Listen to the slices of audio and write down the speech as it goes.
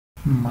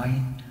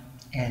mind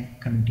and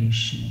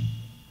conditioning.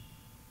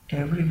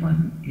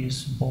 Everyone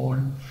is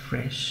born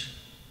fresh.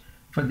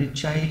 For the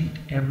child,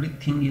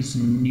 everything is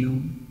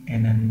new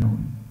and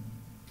unknown.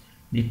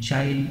 The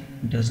child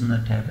does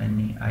not have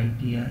any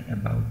idea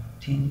about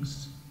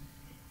things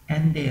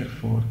and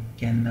therefore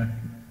cannot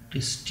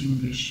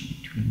distinguish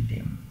between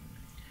them.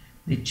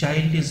 The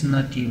child is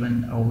not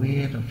even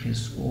aware of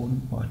his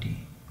own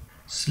body.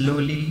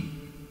 Slowly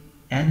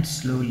and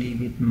slowly,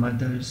 with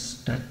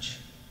mother's touch,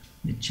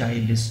 the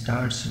child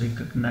starts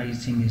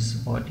recognizing his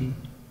body.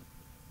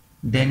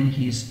 Then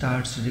he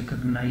starts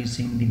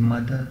recognizing the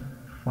mother,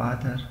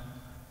 father,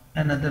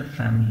 and other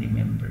family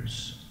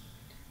members.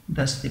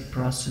 Thus the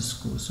process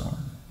goes on.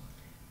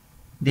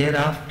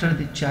 Thereafter,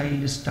 the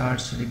child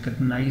starts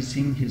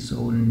recognizing his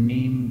own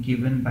name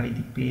given by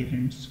the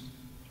parents.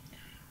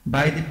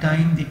 By the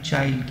time the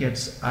child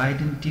gets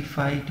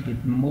identified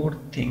with more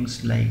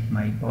things like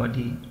my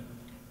body,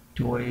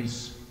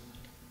 toys,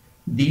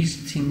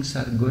 these things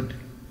are good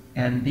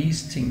and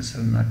these things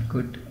are not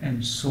good,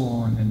 and so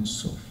on and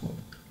so forth.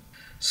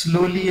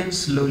 Slowly and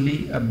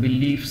slowly, a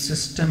belief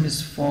system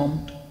is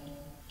formed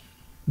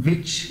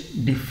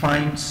which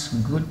defines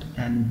good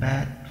and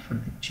bad for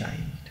the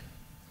child.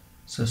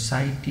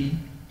 Society,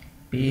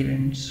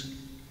 parents,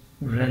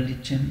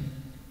 religion,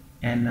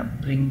 and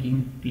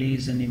upbringing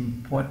plays an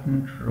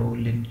important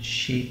role in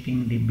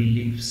shaping the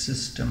belief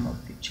system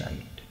of the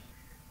child.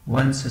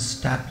 Once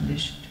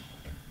established,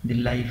 the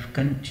life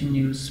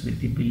continues with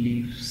the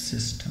belief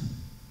system.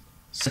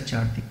 Such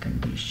are the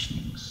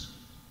conditionings.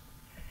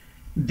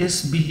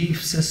 This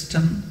belief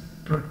system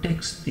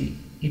protects the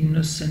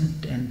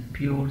innocent and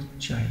pure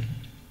child,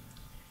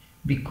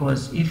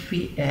 because if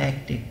we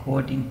act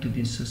according to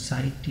the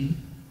society,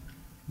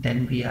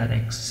 then we are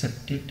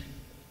accepted.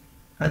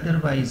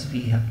 Otherwise,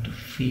 we have to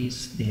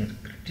face their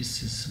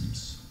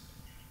criticisms.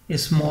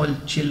 Small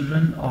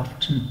children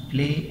often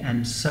play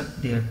and suck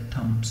their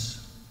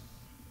thumbs,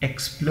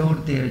 explore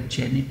their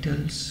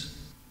genitals,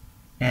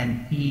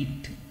 and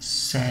eat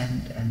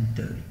sand and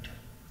dirt.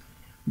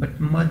 But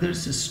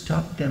mothers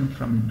stop them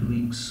from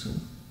doing so.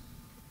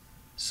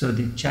 So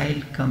the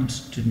child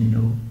comes to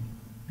know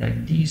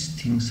that these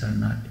things are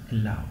not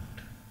allowed.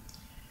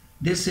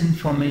 This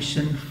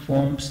information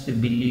forms the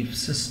belief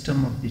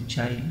system of the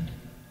child.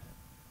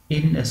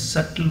 In a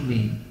subtle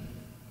way,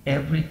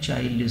 every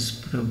child is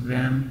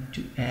programmed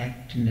to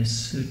act in a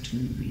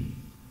certain way.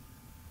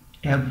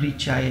 Every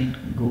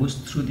child goes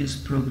through this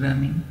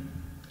programming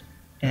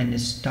and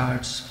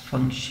starts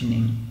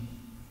functioning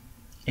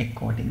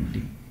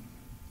accordingly.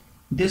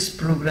 This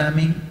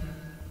programming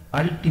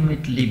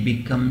ultimately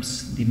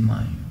becomes the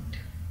mind.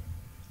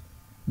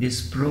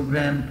 This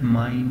programmed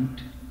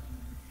mind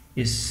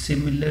is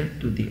similar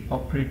to the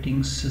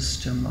operating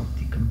system of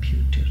the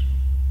computer.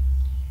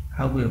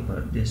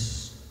 However,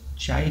 this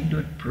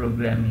childhood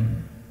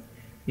programming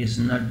is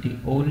not the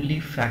only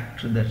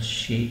factor that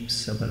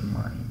shapes our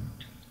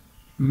mind.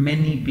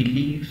 Many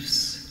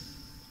beliefs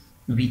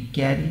we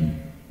carry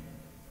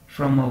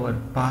from our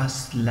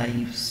past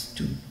lives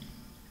too.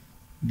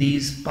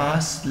 These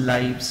past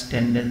lives'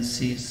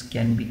 tendencies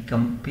can be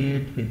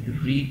compared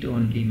with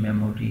read-only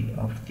memory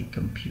of the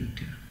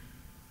computer.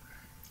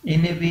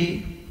 In a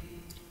way,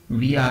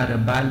 we are a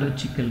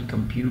biological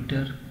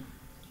computer.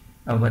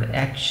 Our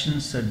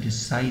actions are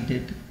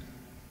decided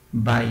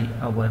by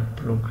our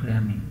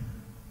programming.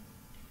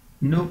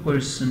 No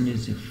person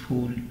is a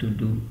fool to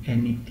do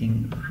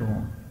anything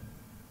wrong.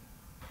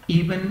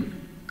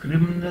 Even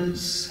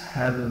criminals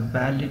have a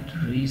valid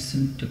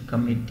reason to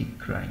commit the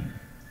crime.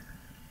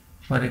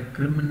 For a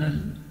criminal,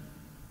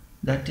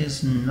 that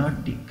is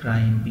not the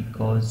crime,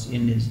 because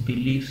in his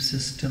belief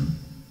system,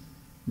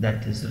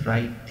 that is the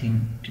right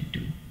thing to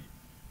do.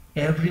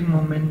 Every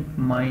moment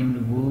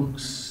mind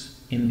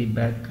works in the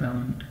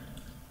background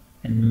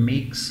and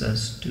makes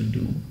us to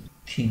do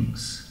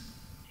things.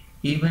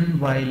 Even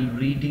while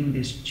reading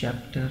this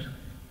chapter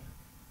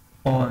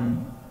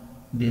on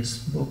this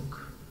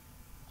book,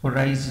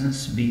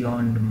 Horizons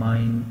Beyond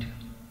Mind,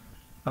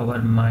 our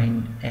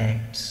mind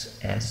acts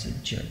as a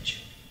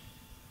judge.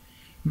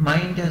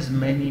 Mind has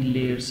many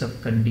layers of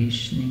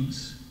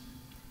conditionings.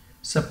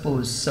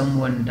 Suppose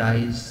someone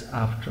dies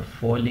after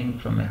falling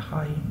from a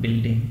high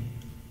building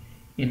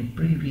in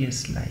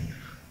previous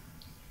life.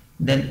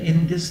 Then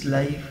in this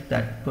life,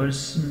 that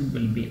person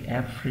will be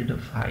afraid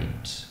of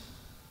heights.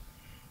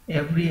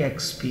 Every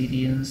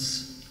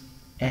experience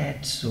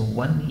adds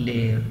one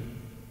layer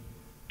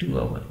to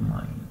our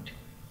mind.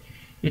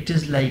 It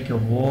is like a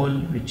wall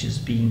which is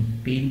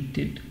being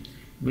painted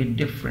with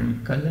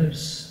different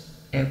colors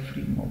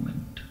every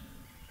moment.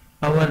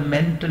 Our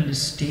mental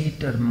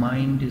state or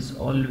mind is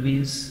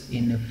always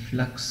in a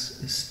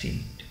flux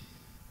state,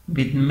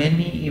 with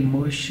many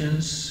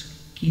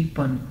emotions keep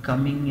on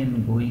coming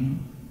and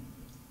going.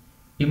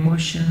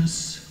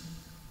 Emotions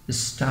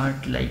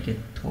start like a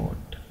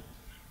thought.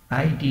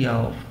 Idea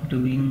of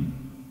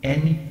doing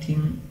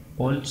anything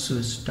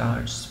also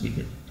starts with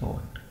a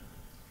thought.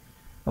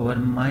 Our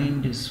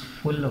mind is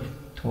full of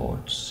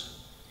thoughts.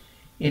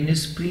 In a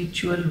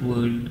spiritual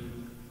world,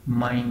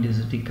 mind is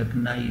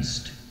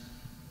recognized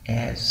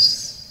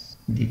as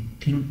the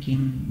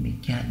thinking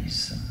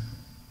mechanism.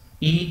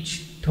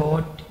 Each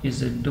thought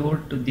is a door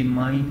to the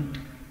mind,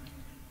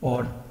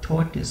 or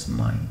thought is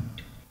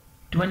mind.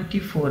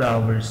 24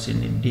 hours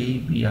in a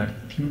day we are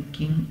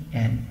thinking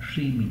and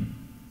dreaming.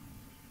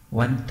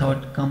 One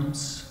thought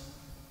comes,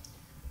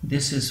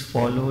 this is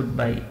followed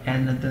by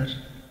another,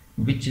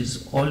 which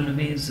is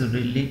always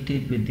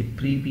related with the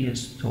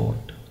previous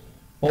thought.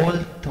 All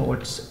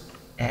thoughts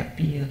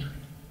appear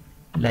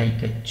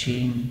like a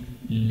chain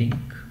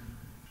link.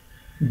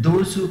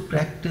 Those who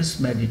practice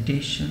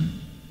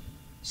meditation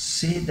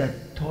say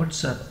that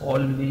thoughts are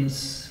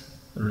always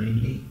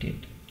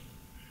related.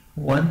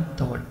 One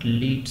thought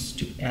leads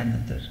to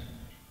another.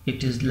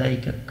 It is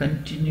like a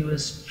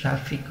continuous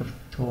traffic of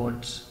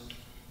thoughts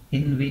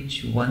in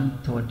which one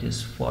thought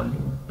is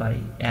followed by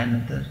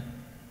another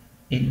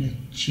in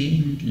a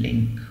chain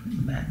link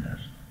manner.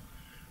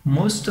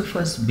 Most of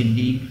us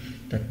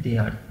believe that they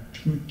are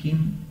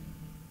thinking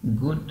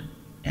good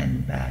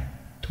and bad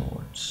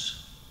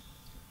thoughts.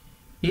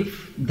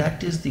 If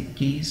that is the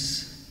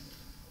case,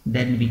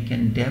 then we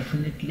can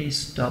definitely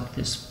stop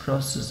this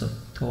process of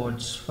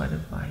thoughts for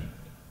a while.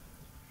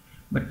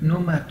 But no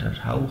matter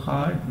how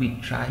hard we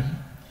try,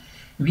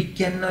 we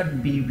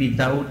cannot be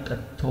without a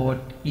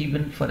thought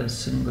even for a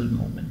single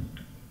moment.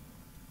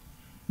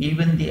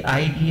 Even the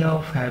idea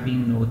of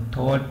having no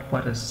thought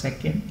for a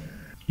second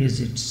is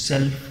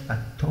itself a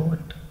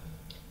thought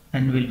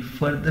and will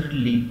further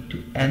lead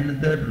to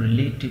another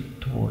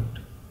related thought,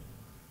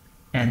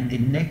 and the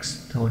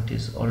next thought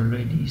is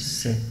already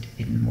set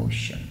in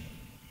motion.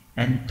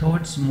 And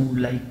thoughts move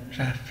like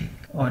traffic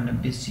on a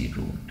busy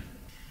road.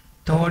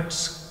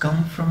 Thoughts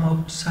come from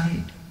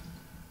outside.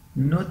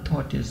 No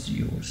thought is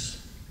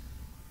yours.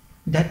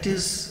 That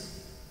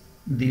is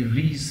the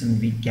reason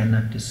we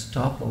cannot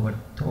stop our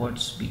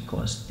thoughts,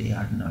 because they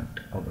are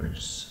not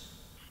ours.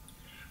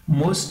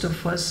 Most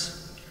of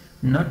us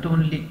not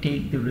only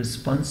take the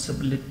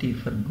responsibility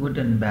for good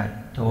and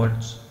bad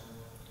thoughts,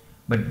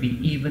 but we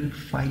even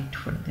fight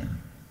for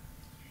them.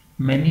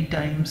 Many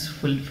times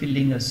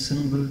fulfilling a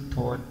single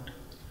thought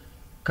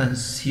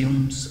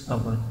consumes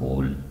our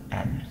whole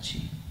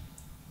energy,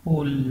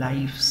 whole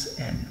life's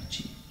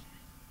energy.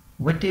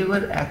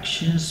 Whatever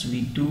actions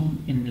we do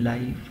in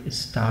life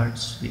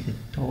starts with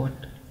a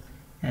thought,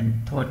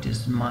 and thought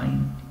is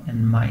mind,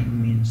 and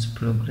mind means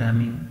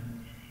programming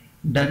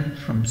done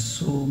from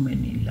so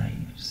many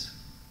lives.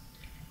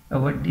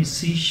 Our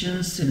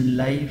decisions in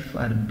life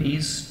are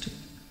based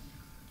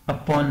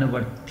upon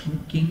our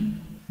thinking,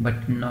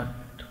 but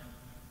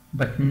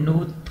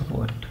no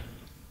thought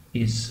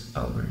is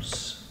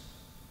ours.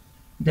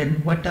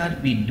 Then what are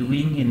we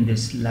doing in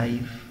this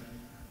life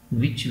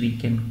which we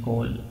can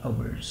call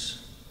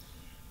ours?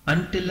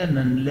 Until and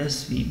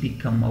unless we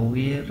become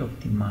aware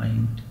of the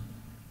mind,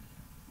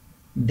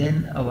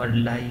 then our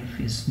life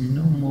is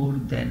no more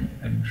than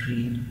a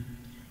dream,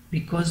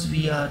 because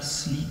we are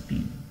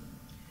sleeping.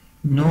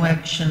 No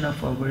action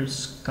of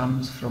ours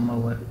comes from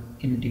our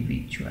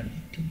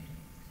individuality,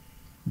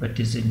 but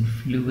is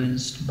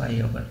influenced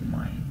by our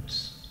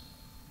minds.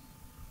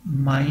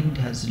 Mind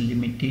has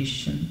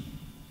limitation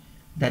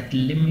that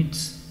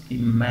limits the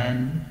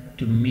man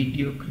to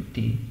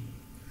mediocrity.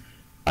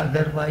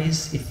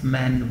 Otherwise, if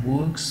man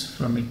works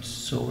from its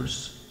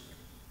source,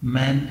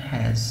 man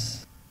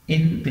has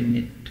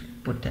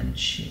infinite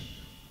potential.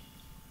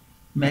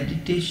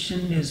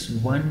 Meditation is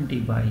one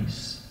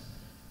device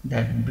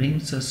that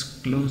brings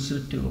us closer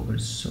to our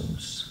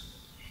source.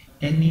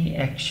 Any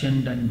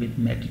action done with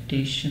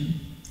meditation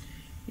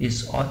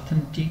is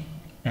authentic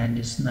and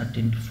is not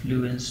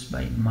influenced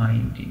by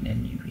mind in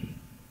any way.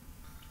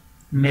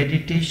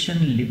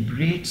 Meditation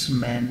liberates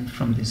man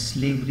from the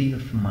slavery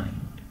of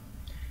mind.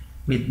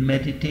 With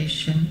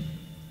meditation,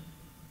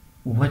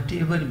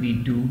 whatever we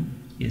do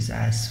is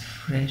as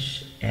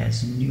fresh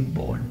as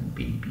newborn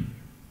baby.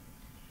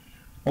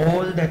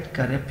 All that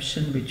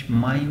corruption which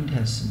mind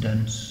has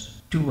done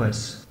to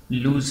us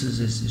loses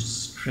its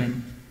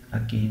strength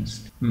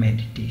against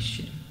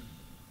meditation.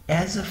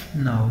 As of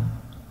now,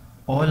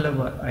 all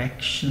our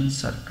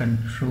actions are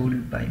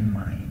controlled by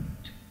mind.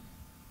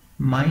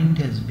 Mind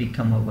has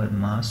become our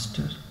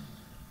master,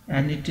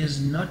 and it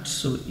is not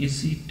so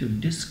easy to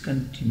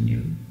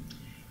discontinue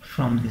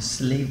from the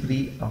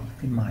slavery of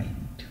the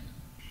mind.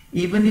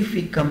 Even if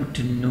we come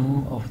to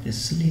know of the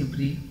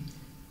slavery,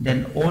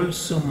 then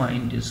also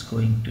mind is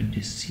going to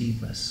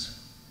deceive us.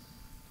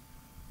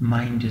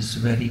 Mind is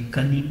very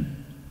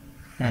cunning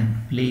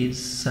and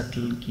plays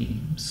subtle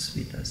games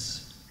with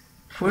us.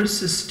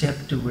 First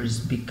step towards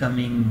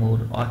becoming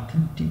more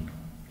authentic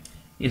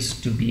is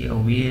to be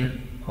aware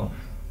of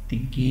the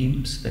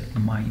games that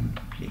mind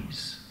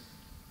plays.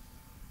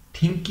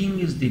 Thinking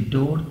is the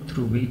door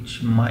through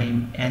which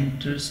mind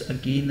enters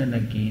again and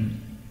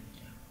again,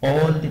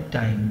 all the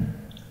time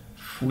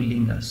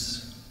fooling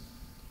us.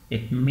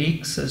 It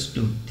makes us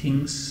do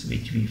things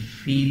which we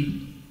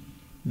feel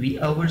we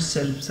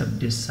ourselves have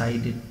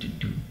decided to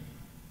do.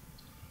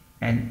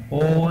 And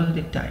all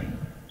the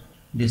time,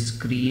 This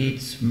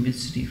creates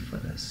misery for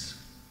us,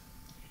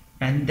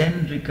 and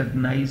then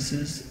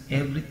recognizes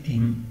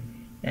everything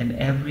and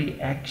every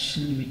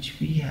action which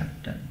we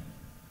have done.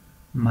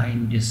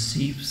 Mind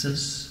deceives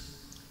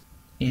us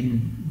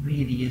in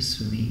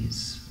various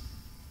ways.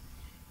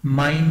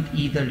 Mind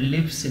either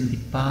lives in the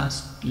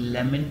past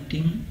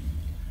lamenting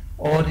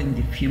or in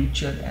the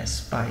future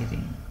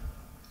aspiring.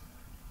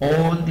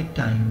 All the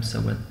times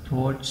our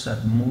thoughts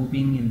are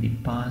moving in the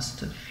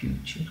past or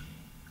future.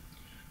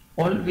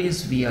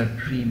 Always we are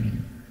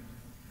dreaming.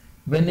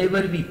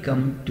 Whenever we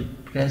come to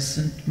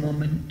present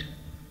moment,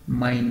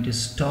 mind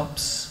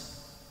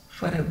stops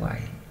for a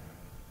while.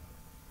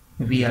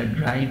 We are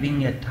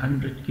driving at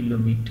 100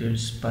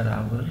 kilometers per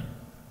hour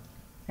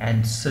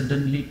and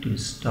suddenly to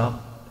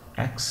stop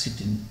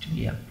accident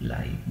we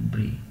apply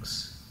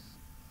brakes.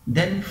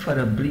 Then for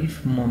a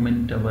brief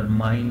moment our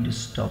mind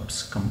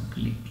stops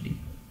completely.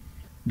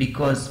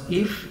 Because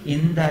if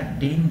in that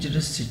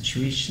dangerous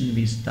situation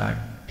we start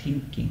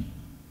thinking,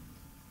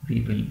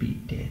 we will be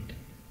dead.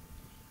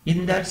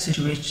 In that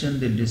situation,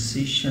 the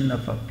decision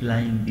of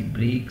applying the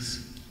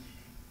brakes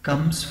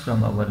comes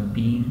from our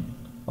being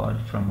or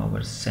from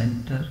our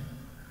center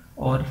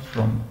or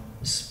from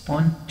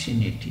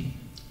spontaneity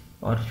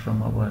or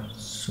from our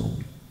soul.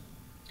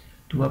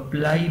 To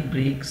apply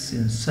brakes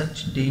in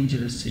such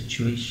dangerous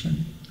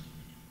situation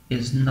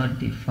is not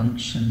the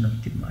function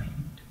of the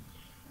mind.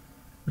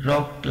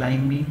 Rock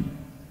climbing,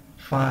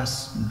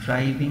 fast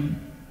driving,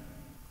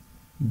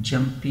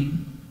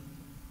 jumping,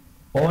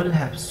 all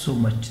have so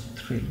much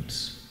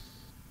thrills.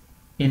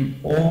 In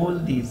all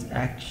these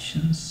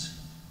actions,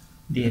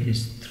 there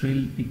is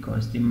thrill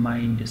because the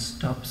mind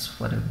stops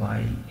for a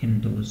while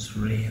in those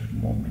rare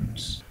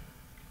moments.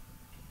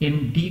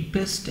 In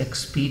deepest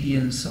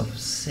experience of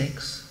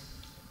sex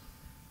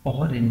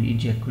or in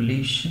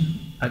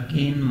ejaculation,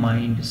 again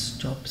mind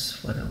stops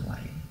for a while.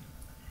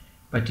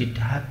 But it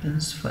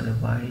happens for a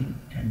while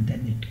and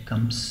then it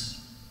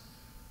comes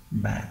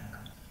back.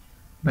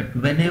 But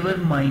whenever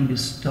mind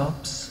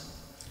stops,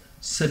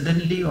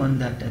 suddenly on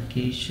that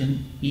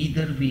occasion,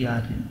 either we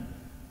are in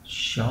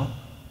shock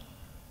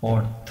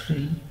or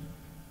thrill,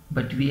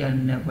 but we are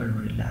never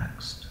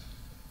relaxed.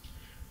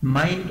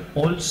 Mind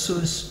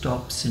also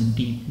stops in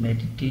deep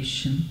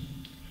meditation,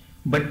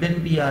 but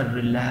then we are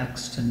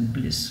relaxed and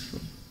blissful.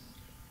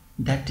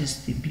 That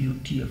is the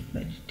beauty of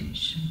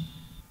meditation.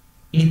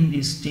 In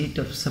the state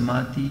of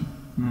samadhi,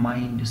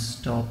 mind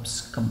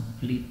stops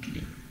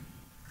completely.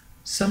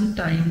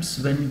 Sometimes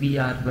when we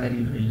are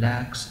very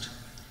relaxed,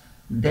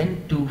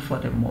 then too for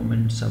a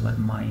moment our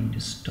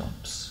mind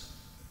stops.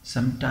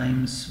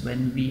 Sometimes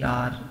when we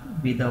are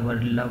with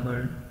our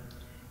lover,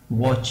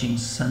 watching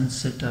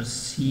sunset or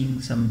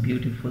seeing some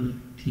beautiful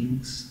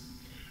things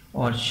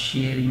or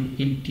sharing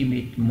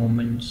intimate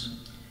moments,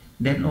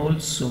 then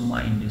also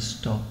mind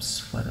stops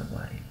for a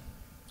while.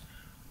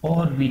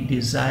 Or we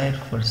desire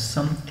for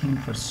something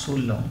for so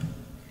long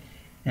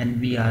and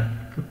we are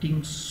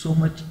putting so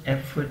much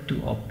effort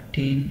to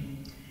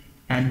obtain,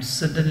 and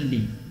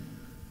suddenly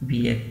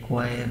we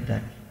acquire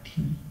that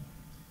thing,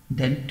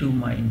 then too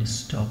mind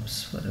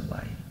stops for a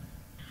while.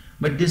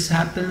 But this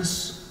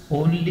happens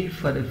only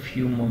for a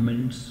few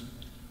moments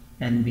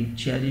and we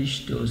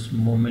cherish those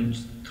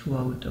moments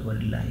throughout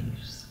our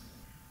lives.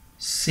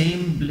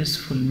 Same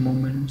blissful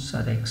moments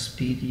are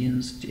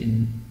experienced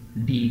in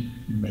deep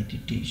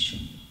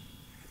meditation.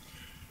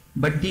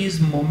 But these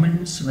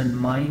moments when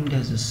mind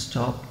has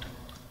stopped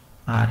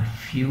are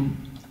few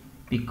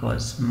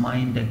because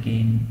mind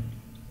again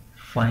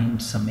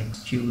finds some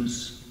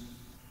excuse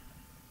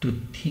to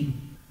think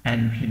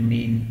and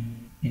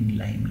remain in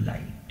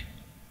limelight.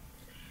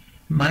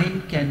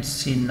 Mind can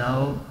say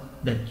now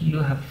that you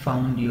have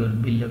found your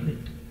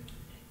beloved,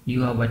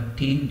 you have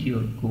attained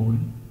your goal,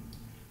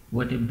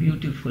 what a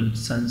beautiful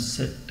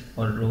sunset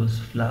or rose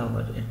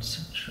flower,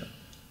 etc.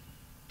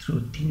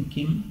 Through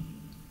thinking,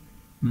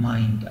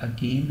 mind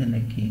again and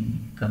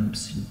again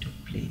comes into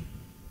play.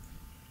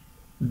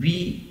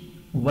 We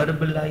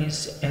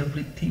verbalize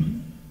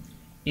everything.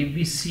 If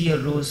we see a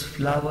rose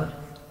flower,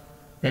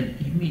 then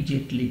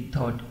immediately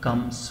thought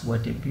comes,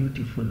 what a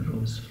beautiful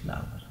rose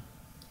flower.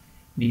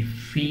 We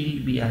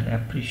feel we are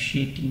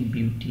appreciating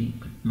beauty,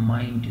 but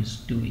mind is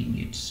doing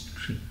its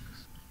tricks.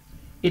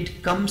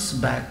 It comes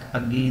back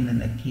again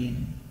and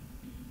again.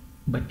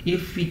 But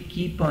if we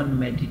keep on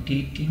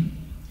meditating,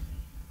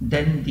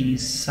 then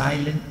these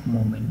silent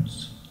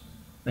moments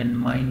when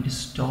mind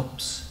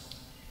stops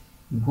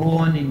go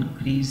on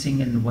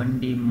increasing, and one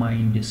day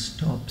mind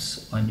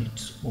stops on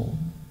its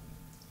own.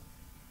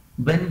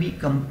 When we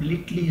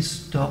completely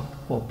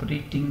stop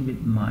cooperating with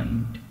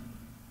mind,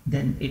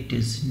 then it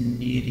is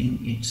nearing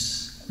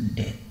its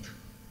death.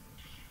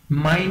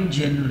 Mind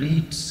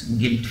generates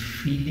guilt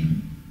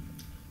feeling.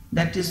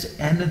 That is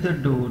another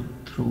door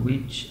through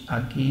which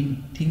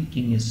again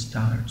thinking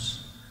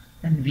starts,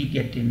 and we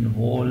get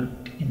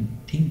involved in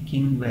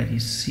thinking very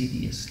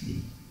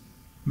seriously.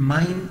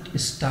 Mind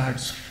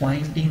starts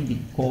finding the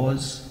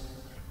cause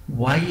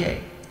why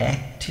I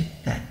acted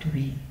that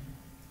way.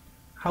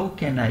 How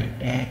can I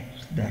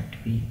act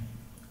that way?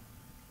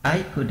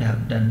 I could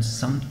have done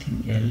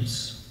something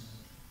else,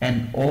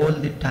 and all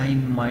the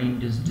time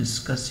mind is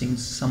discussing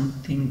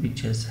something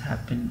which has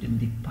happened in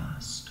the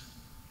past.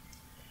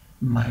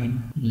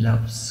 Mind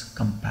loves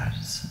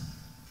comparison.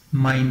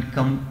 Mind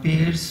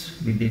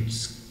compares with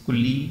its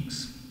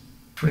colleagues,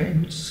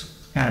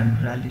 friends,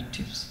 and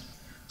relatives.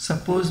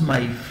 Suppose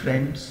my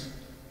friends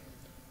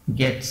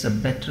gets a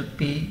better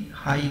pay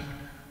hike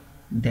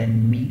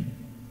than me,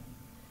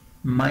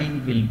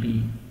 mind will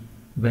be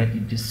very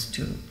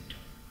disturbed.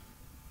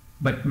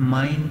 But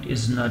mind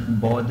is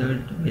not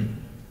bothered with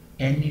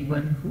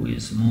anyone who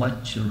is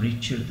much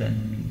richer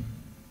than me.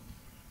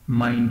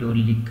 Mind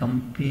only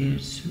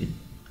compares with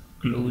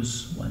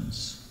close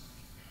ones.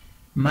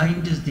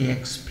 Mind is the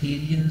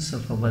experience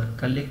of our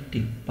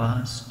collective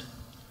past,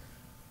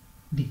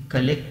 the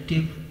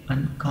collective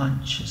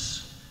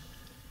unconscious.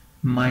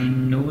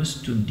 Mind knows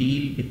to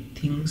deal with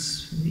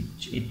things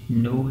which it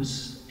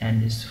knows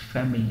and is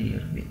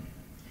familiar with.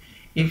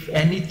 If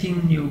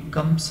anything new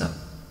comes up,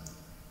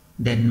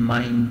 then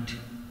mind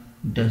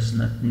does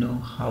not know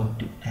how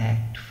to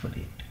act for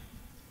it.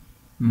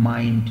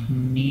 Mind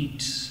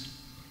needs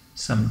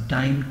some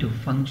time to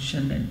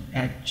function and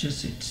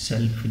adjust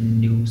itself in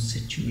new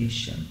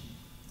situation.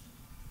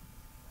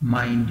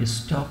 Mind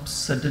stops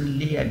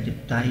suddenly at the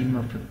time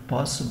of a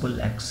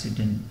possible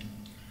accident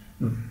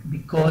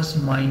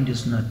because mind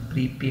is not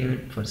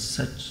prepared for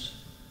such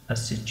a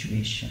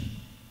situation.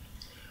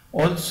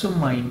 Also,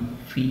 mind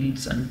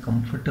feels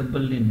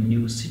uncomfortable in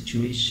new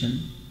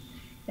situation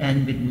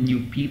and with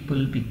new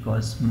people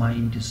because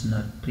mind is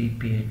not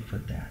prepared for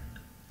that.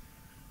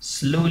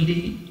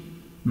 Slowly,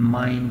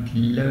 mind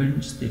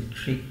learns the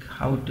trick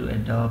how to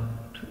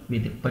adapt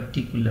with a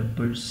particular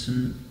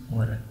person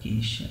or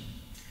occasion.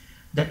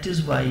 That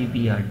is why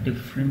we are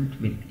different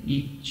with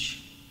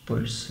each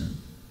person.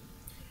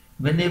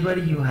 Whenever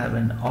you have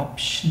an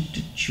option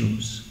to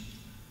choose,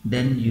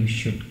 then you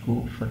should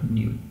go for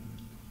new,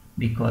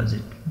 because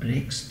it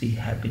breaks the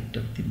habit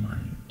of the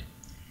mind.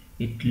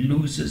 It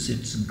loses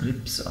its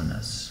grips on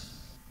us.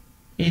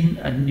 In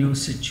a new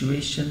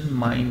situation,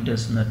 mind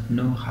does not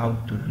know how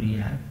to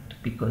react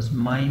because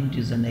mind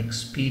is an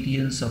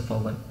experience of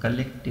our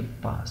collective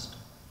past.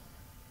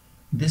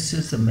 This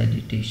is a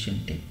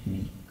meditation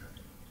technique.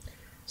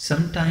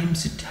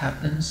 Sometimes it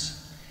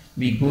happens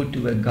we go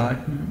to a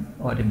garden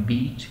or a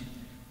beach,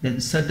 then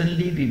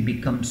suddenly we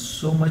become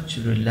so much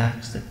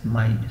relaxed that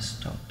mind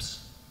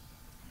stops.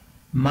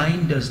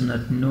 Mind does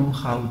not know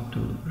how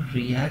to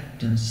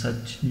react in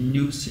such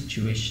new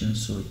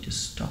situations, so it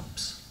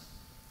stops.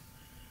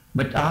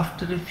 But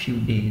after a few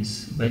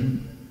days,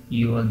 when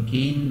you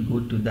again go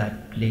to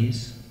that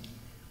place,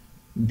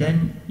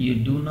 then you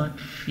do not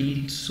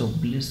feel so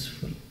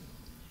blissful.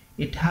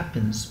 It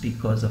happens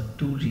because of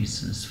two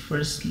reasons.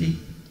 Firstly,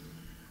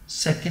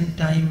 second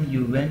time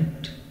you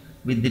went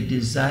with the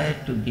desire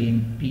to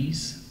gain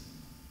peace.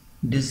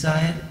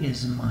 Desire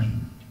is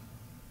mind.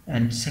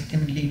 And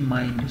secondly,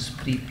 mind is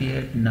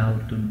prepared now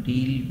to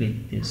deal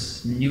with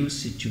this new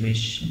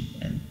situation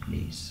and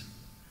place.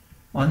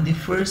 On the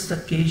first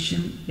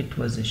occasion, it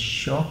was a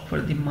shock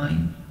for the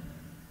mind.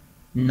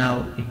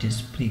 Now it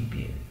is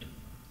prepared.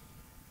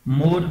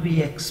 More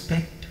we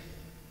expect,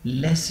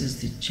 less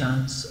is the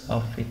chance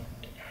of it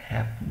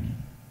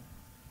happening.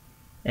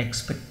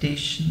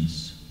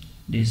 Expectations,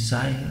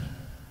 desire,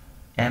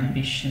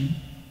 ambition,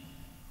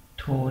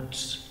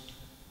 thoughts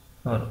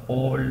are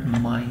all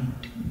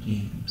mind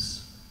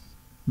games.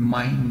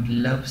 Mind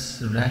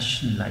loves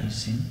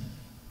rationalizing.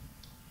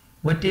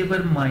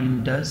 Whatever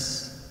mind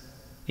does,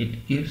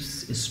 it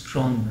gives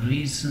strong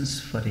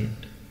reasons for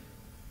it,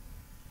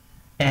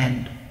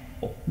 and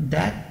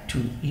that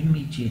too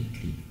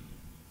immediately.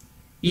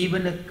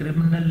 Even a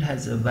criminal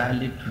has a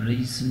valid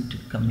reason to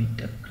commit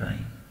a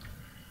crime.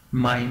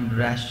 Mind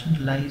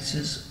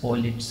rationalizes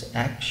all its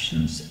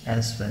actions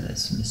as well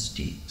as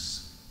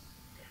mistakes.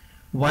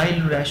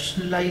 While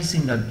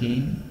rationalizing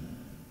again,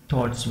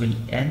 thoughts will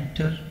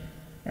enter,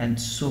 and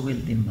so will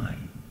the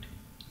mind.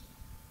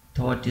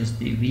 Thought is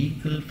the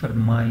vehicle for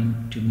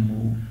mind to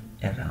move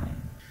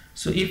around.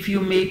 So if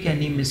you make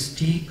any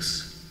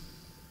mistakes,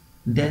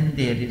 then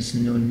there is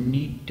no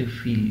need to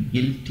feel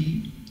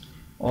guilty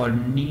or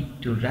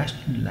need to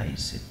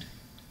rationalize it.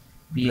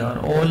 We are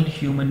all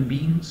human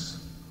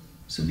beings,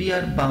 so we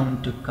are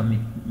bound to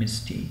commit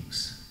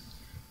mistakes.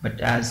 But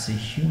as a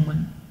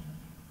human,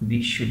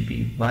 we should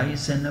be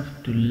wise enough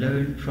to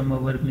learn from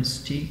our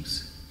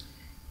mistakes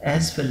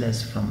as well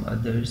as from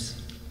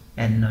others,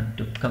 and not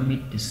to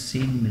commit the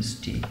same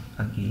mistake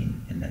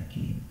again and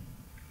again.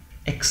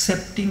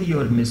 Accepting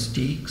your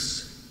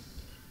mistakes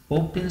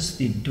opens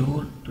the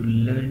door to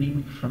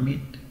learning from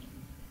it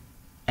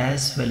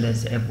as well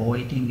as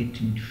avoiding it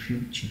in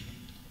future.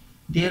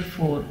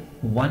 Therefore,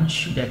 one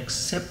should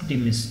accept the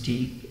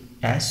mistake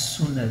as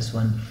soon as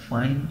one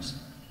finds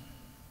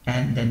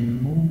and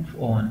then move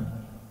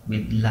on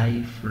with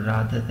life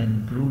rather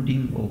than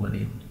brooding over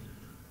it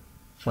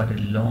for a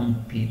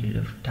long period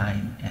of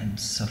time and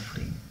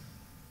suffering.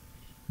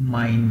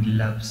 Mind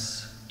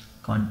loves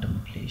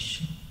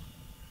contemplation.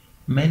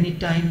 Many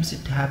times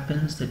it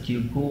happens that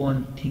you go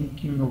on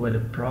thinking over a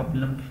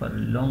problem for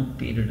a long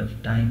period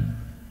of time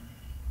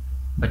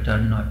but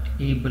are not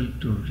able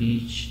to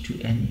reach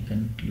to any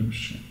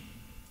conclusion.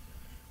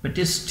 But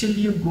still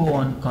you go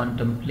on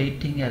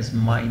contemplating as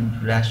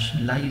mind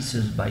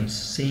rationalizes by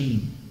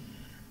saying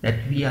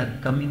that we are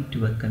coming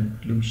to a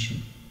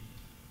conclusion.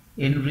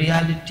 In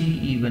reality,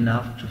 even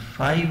after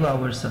 5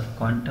 hours of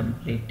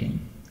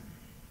contemplating,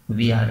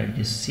 we are at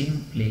the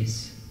same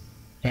place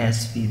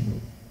as we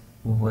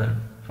were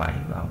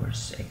 5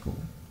 hours ago.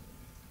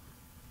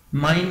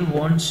 Mind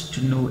wants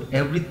to know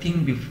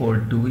everything before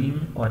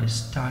doing or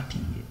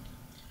starting it.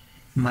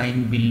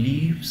 Mind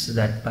believes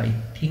that by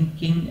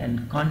thinking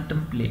and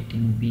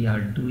contemplating we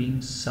are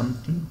doing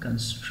something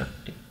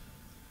constructive.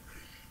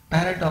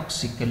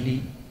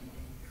 Paradoxically,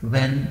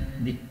 when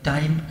the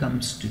time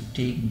comes to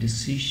take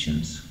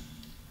decisions,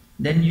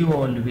 then you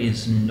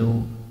always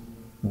know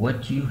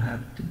what you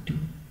have to do.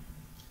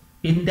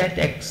 In that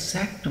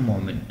exact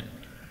moment,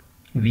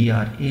 we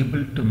are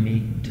able to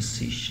make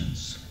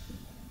decisions.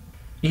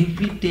 If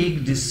we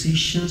take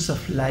decisions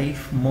of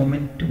life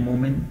moment to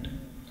moment,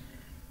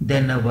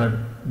 then our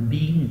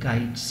being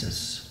guides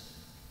us.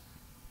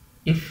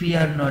 If we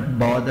are not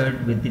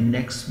bothered with the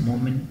next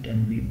moment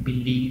and we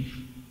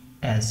believe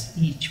as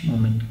each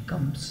moment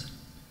comes,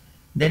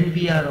 then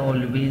we are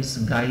always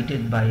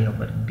guided by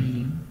our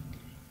being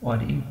or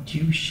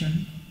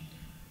intuition,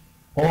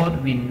 or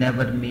we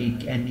never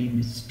make any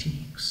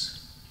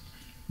mistakes.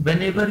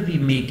 Whenever we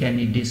make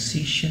any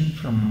decision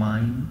from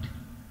mind,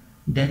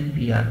 then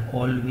we are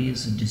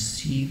always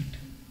deceived,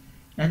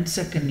 and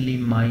secondly,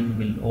 mind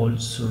will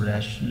also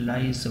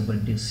rationalize our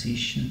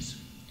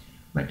decisions,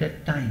 but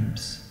at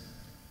times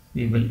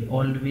we will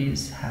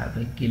always have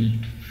a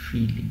guilt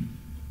feeling.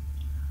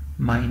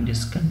 Mind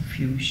is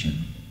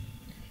confusion.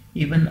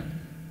 Even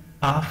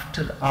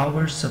after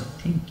hours of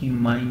thinking,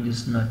 mind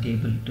is not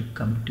able to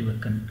come to a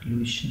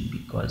conclusion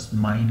because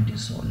mind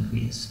is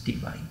always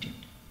divided.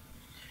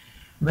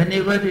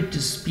 Whenever it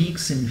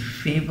speaks in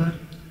favor,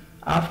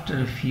 after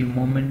a few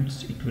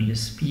moments it will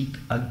speak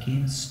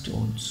against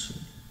also.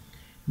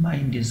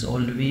 Mind is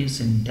always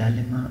in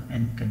dilemma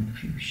and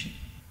confusion.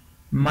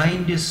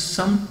 Mind is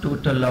sum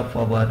total of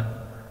our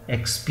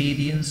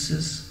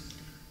experiences,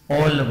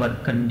 all our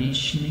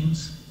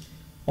conditionings,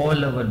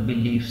 all our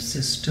belief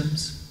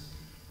systems.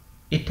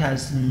 It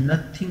has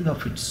nothing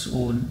of its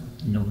own,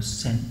 no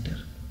center.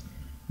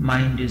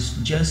 Mind is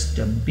just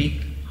a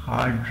big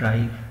hard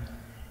drive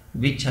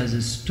which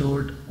has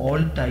stored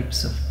all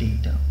types of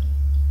data.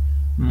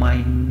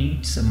 Mind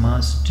needs a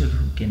master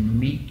who can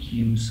make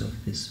use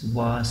of this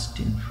vast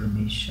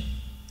information.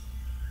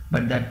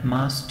 But that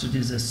master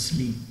is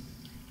asleep,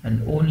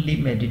 and only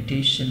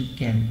meditation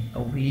can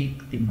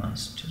awake the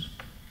master.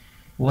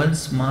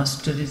 Once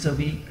master is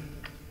awake,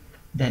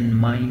 then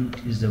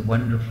mind is a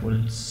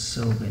wonderful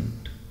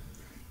servant.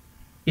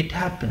 It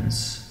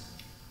happens,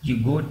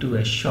 you go to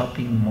a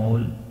shopping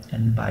mall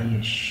and buy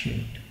a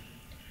shirt.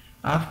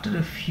 After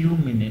a few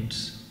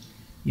minutes,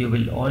 you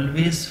will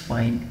always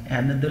find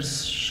another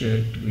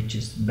shirt which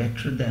is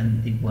better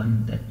than the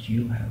one that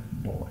you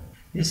have bought.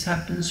 This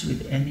happens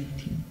with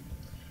anything.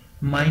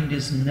 Mind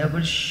is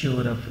never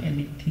sure of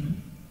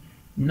anything,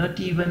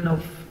 not even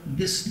of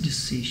this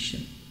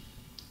decision.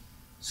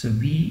 So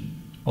be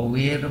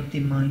aware of the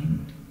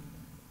mind.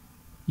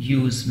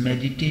 Use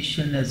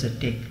meditation as a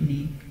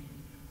technique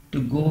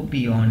to go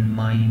beyond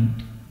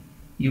mind.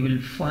 You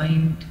will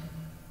find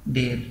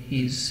there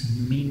is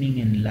meaning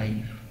in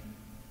life.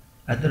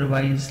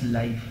 Otherwise,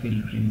 life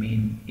will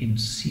remain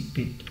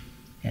insipid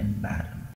and barren.